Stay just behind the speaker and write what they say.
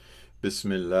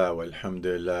Bismillah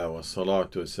walhamdulillah wa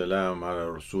salatu salam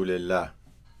ala Rasulillah.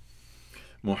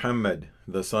 Muhammad,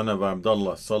 the son of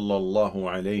Abdullah sallallahu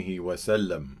alayhi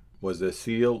wasallam, was the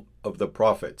seal of the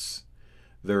prophets,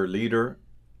 their leader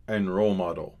and role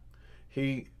model.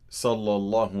 He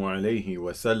sallallahu alayhi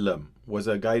wasallam was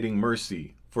a guiding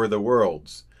mercy for the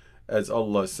worlds, as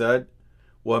Allah said,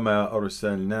 وَمَا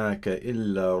أَرْسَلْنَاكَ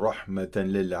إِلَّا رَحْمَةً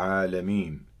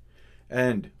لِلْعَالَمِينَ.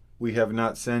 And we have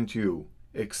not sent you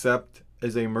except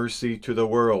as a mercy to the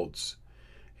worlds.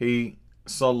 He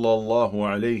sallallahu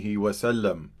alayhi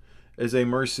wasallam is a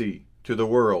mercy to the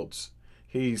worlds.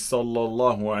 He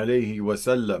sallallahu alayhi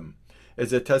wasallam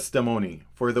is a testimony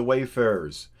for the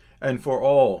wayfarers and for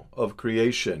all of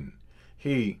creation.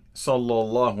 He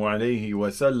sallallahu alayhi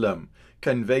wasallam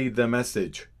conveyed the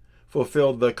message,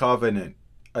 fulfilled the covenant,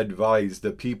 advised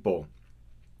the people,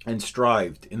 and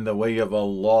strived in the way of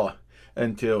Allah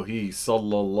until he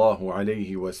sallallahu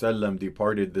alayhi wasallam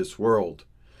departed this world.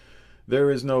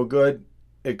 There is no good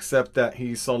except that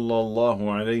he sallallahu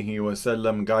alayhi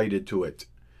wasallam guided to it,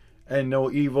 and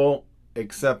no evil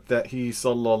except that he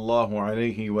sallallahu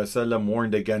alayhi wasallam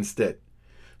warned against it.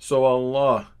 So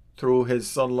Allah, through his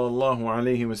sallallahu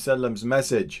alayhi wasallam's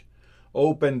message,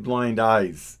 opened blind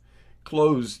eyes,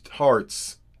 closed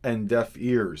hearts, and deaf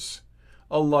ears.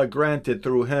 Allah granted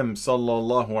through him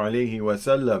sallallahu alayhi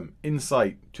wasallam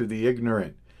insight to the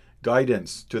ignorant,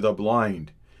 guidance to the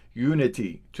blind,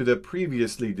 unity to the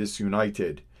previously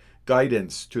disunited,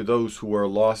 guidance to those who are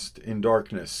lost in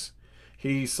darkness.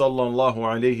 He sallallahu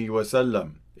alayhi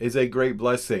wasallam is a great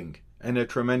blessing and a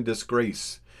tremendous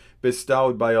grace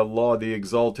bestowed by Allah the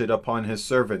Exalted upon his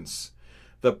servants.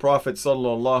 The Prophet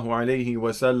sallallahu alayhi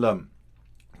wasallam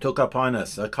took upon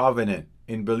us a covenant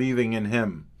in believing in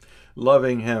him,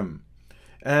 loving him,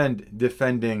 and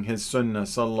defending his sunnah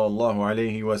sallallahu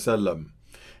alayhi wasallam.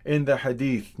 In the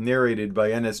hadith narrated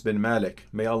by Anas bin Malik,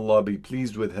 may Allah be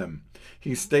pleased with him,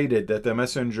 he stated that the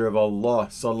Messenger of Allah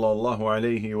sallallahu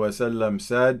alayhi wasallam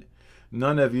said,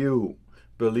 "None of you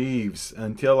believes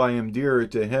until I am dearer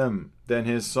to him than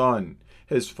his son,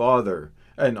 his father,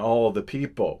 and all the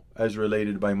people," as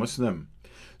related by Muslim.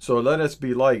 So let us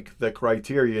be like the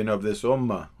criterion of this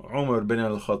ummah, Umar bin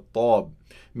al-Khattab,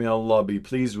 may Allah be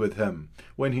pleased with him,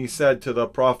 when he said to the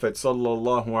Prophet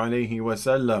sallallahu alayhi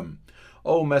wasallam,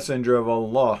 "O Messenger of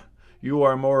Allah, you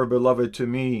are more beloved to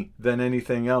me than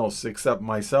anything else except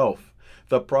myself."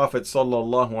 The Prophet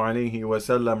sallallahu alayhi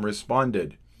wasallam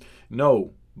responded,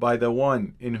 "No, by the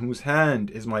one in whose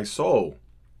hand is my soul,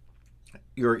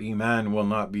 your iman will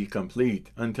not be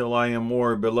complete until I am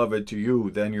more beloved to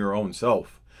you than your own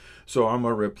self." So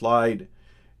Umar replied,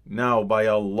 "Now by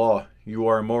Allah, you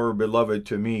are more beloved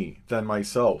to me than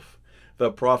myself."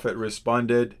 The Prophet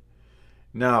responded,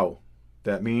 "Now,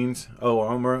 that means, O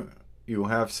Umar, you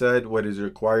have said what is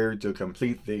required to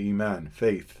complete the iman,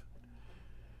 faith."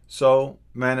 So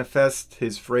manifest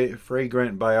his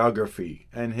fragrant biography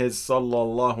and his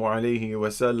sallallahu alayhi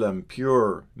wasallam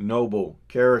pure, noble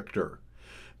character.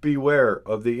 Beware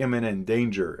of the imminent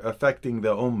danger affecting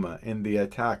the ummah in the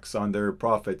attacks on their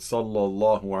Prophet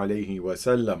sallallahu alayhi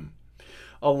wasallam.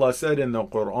 Allah said in the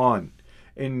Quran,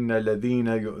 إِنَّ الَّذِينَ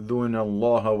يُؤْذُونَ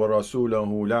اللَّهَ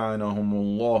وَرَسُولَهُ لَعَنَهُمُ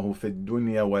اللَّهُ فِي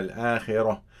الدُّنْيَا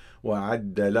وَالْآخِرَةِ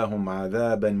وَأَعَدَّ لَهُمْ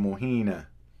عَذَابًا مُهِينًا.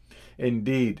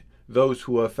 Indeed, those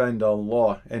who offend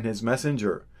Allah and His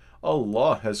Messenger,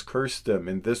 Allah has cursed them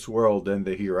in this world and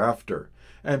the hereafter,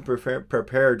 and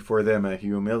prepared for them a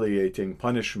humiliating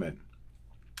punishment.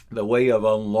 The way of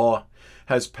Allah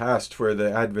has passed for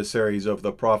the adversaries of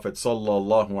the Prophet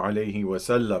sallallahu alaihi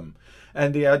wasallam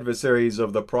and the adversaries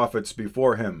of the prophets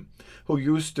before him, who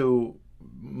used to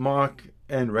mock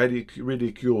and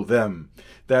ridicule them,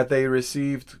 that they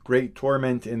received great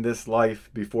torment in this life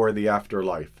before the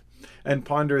afterlife. And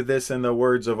ponder this in the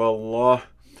words of Allah,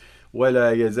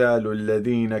 وَلَا يَزَالُ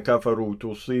الَّذِينَ كَفَرُوا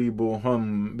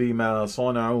تُصِيبُهُمْ بِمَا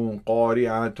صَنَعُوا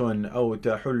قَارِعَةٌ أَوْ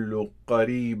تَحُلُّ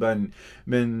قَرِيبًا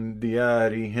مِنْ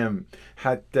دِيَارِهِمْ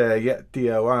حَتَّى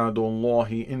يَأْتِيَ وَعْدُ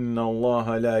اللَّهِ إِنَّ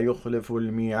اللَّهَ لَا يُخْلِفُ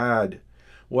الْمِيعَادَ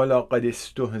وَلَقَدِ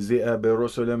اسْتُهْزِئَ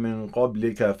بِرُسُلٍ مِنْ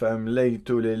قَبْلِكَ فَأَمْلَيْتُ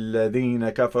لِلَّذِينَ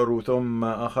كَفَرُوا ثُمَّ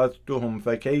أَخَذْتُهُمْ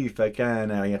فَكَيْفَ كَانَ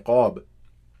عِقَابِ.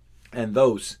 And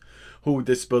those who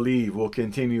disbelieve will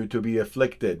continue to be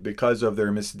afflicted because of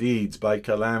their misdeeds by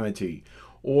calamity,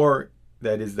 or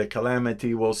that is, the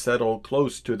calamity will settle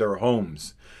close to their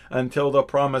homes until the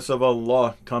promise of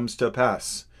Allah comes to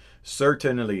pass.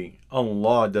 Certainly,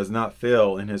 Allah does not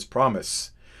fail in His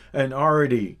promise. And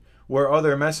already were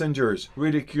other messengers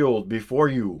ridiculed before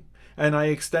you, and I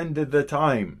extended the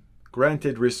time,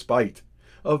 granted respite,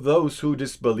 of those who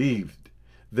disbelieved.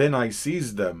 Then I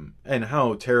seized them, and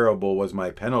how terrible was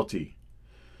my penalty.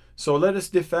 So let us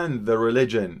defend the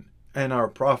religion and our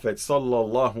Prophet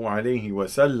sallallahu alaihi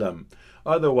wasallam.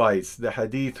 Otherwise, the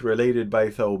hadith related by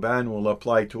Thawban will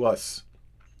apply to us.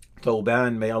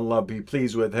 Thawban, may Allah be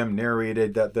pleased with him,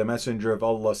 narrated that the Messenger of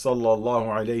Allah sallallahu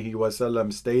alaihi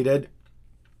wasallam stated,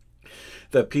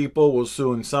 "The people will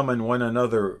soon summon one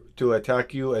another to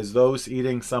attack you as those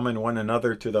eating summon one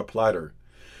another to the platter."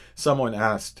 Someone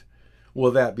asked,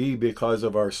 "Will that be because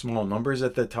of our small numbers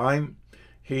at the time?"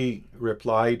 He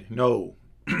replied, "No,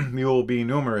 you will be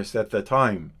numerous at the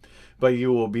time, but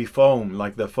you will be foam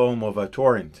like the foam of a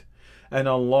torrent. And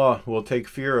Allah will take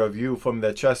fear of you from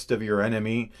the chest of your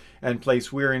enemy and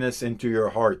place weariness into your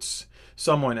hearts."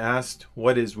 Someone asked,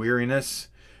 "What is weariness?"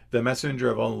 The Messenger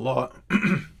of Allah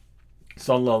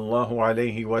sallallahu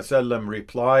alaihi wasallam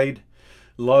replied,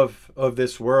 "Love of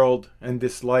this world and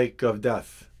dislike of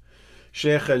death."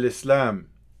 Shaykh al-Islam,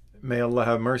 may Allah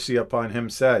have mercy upon him,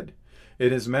 said,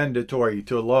 "It is mandatory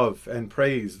to love and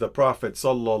praise the Prophet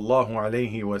sallallahu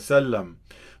alaihi wasallam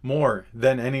more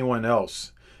than anyone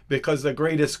else, because the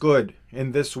greatest good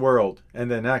in this world and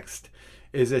the next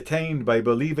is attained by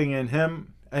believing in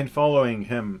him and following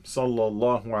him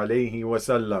sallallahu alaihi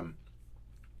wasallam.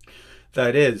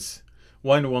 That is,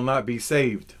 one will not be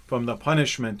saved from the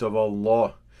punishment of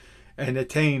Allah and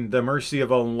attain the mercy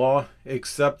of Allah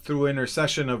except through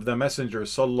intercession of the Messenger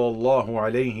sallallahu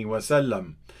alaihi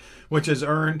wasallam, which is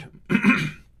earned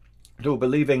through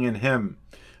believing in him,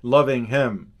 loving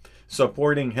him,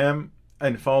 supporting him,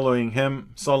 and following him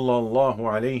sallallahu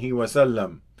alaihi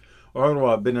wasallam.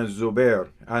 Urwa bin al-Zubair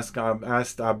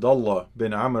asked Abdullah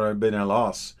bin Amr bin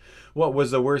al-As, what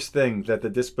was the worst thing that the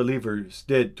disbelievers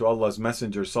did to Allah's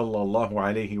Messenger sallallahu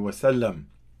alaihi wasallam?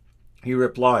 He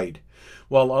replied,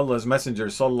 while Allah's Messenger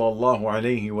sallallahu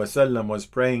alaihi wasallam was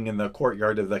praying in the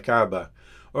courtyard of the Kaaba,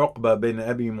 Uqba bin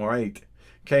Abi Mu'ayt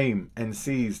came and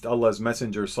seized Allah's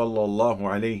Messenger sallallahu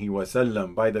alaihi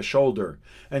wasallam by the shoulder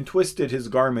and twisted his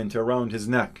garment around his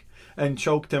neck and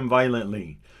choked him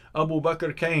violently. Abu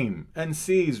Bakr came and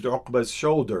seized Uqba's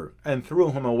shoulder and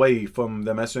threw him away from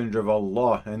the Messenger of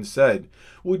Allah and said,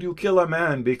 "Would you kill a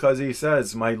man because he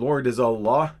says, 'My Lord is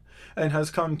Allah,' and has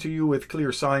come to you with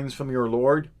clear signs from your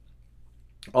Lord?"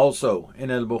 Also, in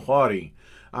Al-Bukhari,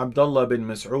 Abdullah bin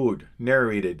Mas'ud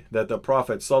narrated that the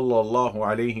Prophet sallallahu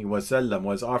alaihi wasallam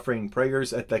was offering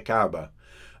prayers at the Kaaba.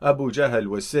 Abu Jahl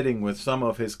was sitting with some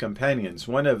of his companions.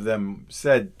 One of them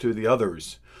said to the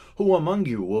others, "Who among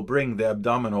you will bring the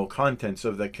abdominal contents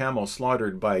of the camel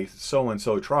slaughtered by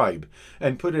so-and-so tribe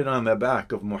and put it on the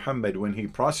back of Muhammad when he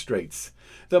prostrates?"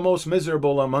 The most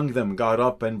miserable among them got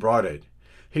up and brought it.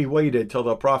 He waited till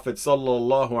the Prophet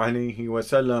sallallahu alaihi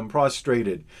wasallam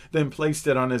prostrated, then placed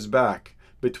it on his back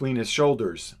between his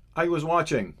shoulders. I was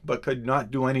watching, but could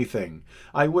not do anything.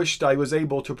 I wished I was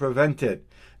able to prevent it.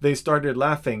 They started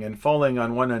laughing and falling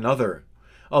on one another.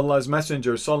 Allah's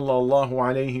Messenger sallallahu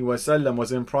alaihi wasallam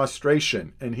was in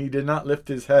prostration, and he did not lift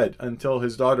his head until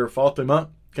his daughter Fatima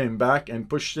came back and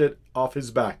pushed it off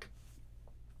his back.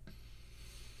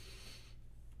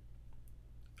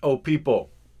 O people,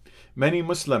 many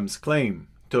Muslims claim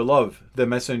to love the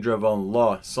Messenger of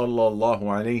Allah sallallahu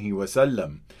alaihi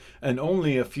wasallam, and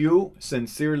only a few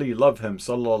sincerely love him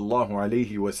sallallahu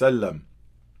alaihi wasallam.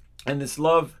 And this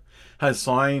love has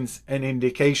signs and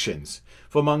indications.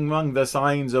 From among the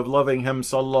signs of loving him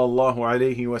sallallahu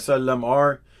alaihi wasallam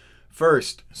are: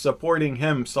 first, supporting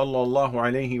him sallallahu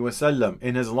alaihi wasallam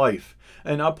in his life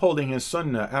and upholding his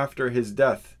sunnah after his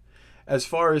death. As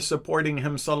far as supporting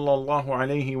him sallallahu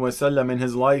alaihi wasallam in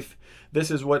his life,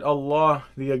 this is what Allah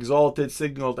the Exalted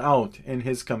signaled out in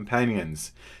his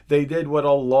companions. They did what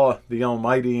Allah the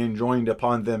Almighty enjoined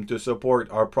upon them to support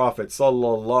our Prophet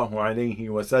sallallahu alaihi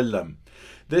wasallam.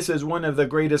 This is one of the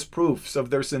greatest proofs of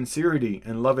their sincerity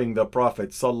in loving the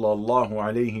Prophet sallallahu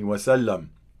alaihi wasallam.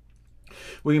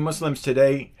 We Muslims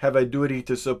today have a duty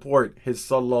to support his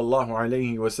sallallahu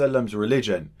alaihi wasallam's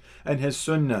religion and his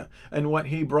sunnah and what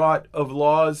he brought of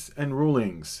laws and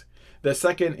rulings. The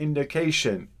second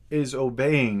indication is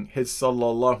obeying his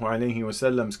sallallahu alaihi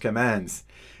wasallam's commands.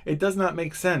 It does not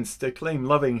make sense to claim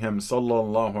loving him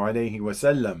sallallahu alaihi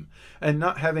wasallam and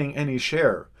not having any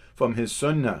share from his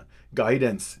sunnah,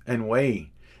 guidance, and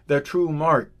way. The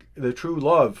true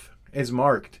love is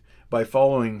marked by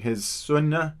following his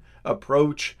sunnah,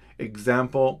 approach,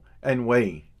 example, and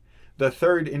way. The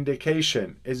third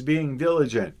indication is being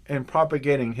diligent in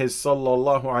propagating his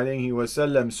sallallahu alaihi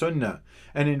wasallam sunnah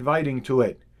and inviting to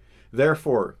it.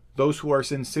 Therefore, those who are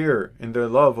sincere in their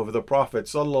love of the Prophet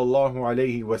sallallahu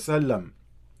alaihi wasallam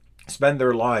spend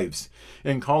their lives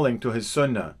in calling to his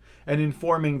sunnah and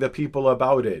informing the people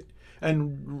about it,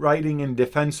 and writing in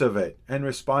defense of it, and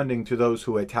responding to those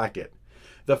who attack it.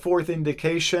 The fourth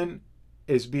indication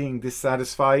is being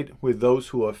dissatisfied with those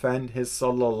who offend his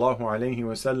sallallahu alaihi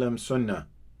wasallam sunnah.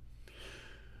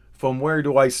 From where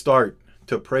do I start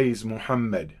to praise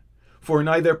Muhammad? For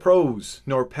neither prose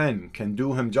nor pen can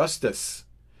do him justice.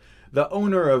 The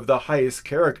owner of the highest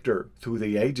character through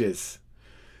the ages,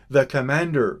 the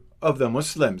commander of the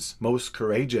Muslims most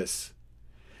courageous.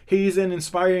 He is an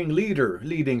inspiring leader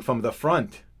leading from the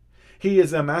front. He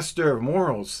is a master of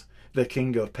morals, the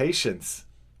king of patience.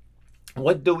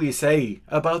 What do we say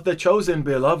about the chosen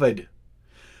beloved?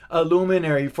 A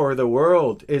luminary for the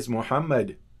world is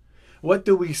Muhammad. What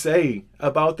do we say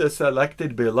about the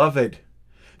selected beloved?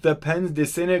 The pens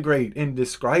disintegrate in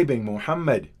describing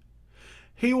Muhammad.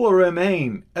 He will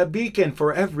remain a beacon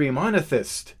for every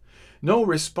monotheist. No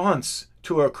response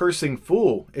to a cursing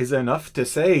fool is enough to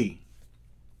say.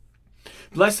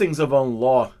 Blessings of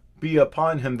Allah be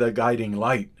upon him, the guiding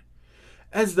light,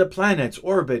 as the planets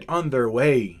orbit on their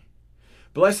way.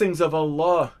 Blessings of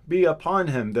Allah be upon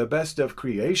him, the best of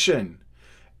creation,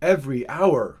 every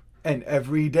hour and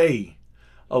every day.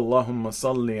 Allahumma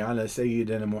salli ala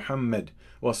Sayyidina Muhammad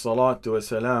wa salatu wa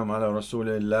salam ala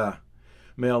Rasulillah.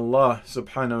 May Allah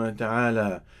subhanahu wa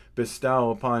ta'ala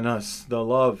bestow upon us the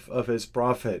love of His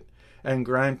Prophet and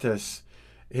grant us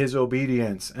his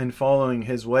obedience and following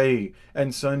his way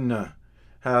and sunnah.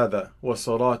 هذا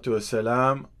والصلاة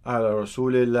والسلام على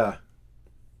رسول الله.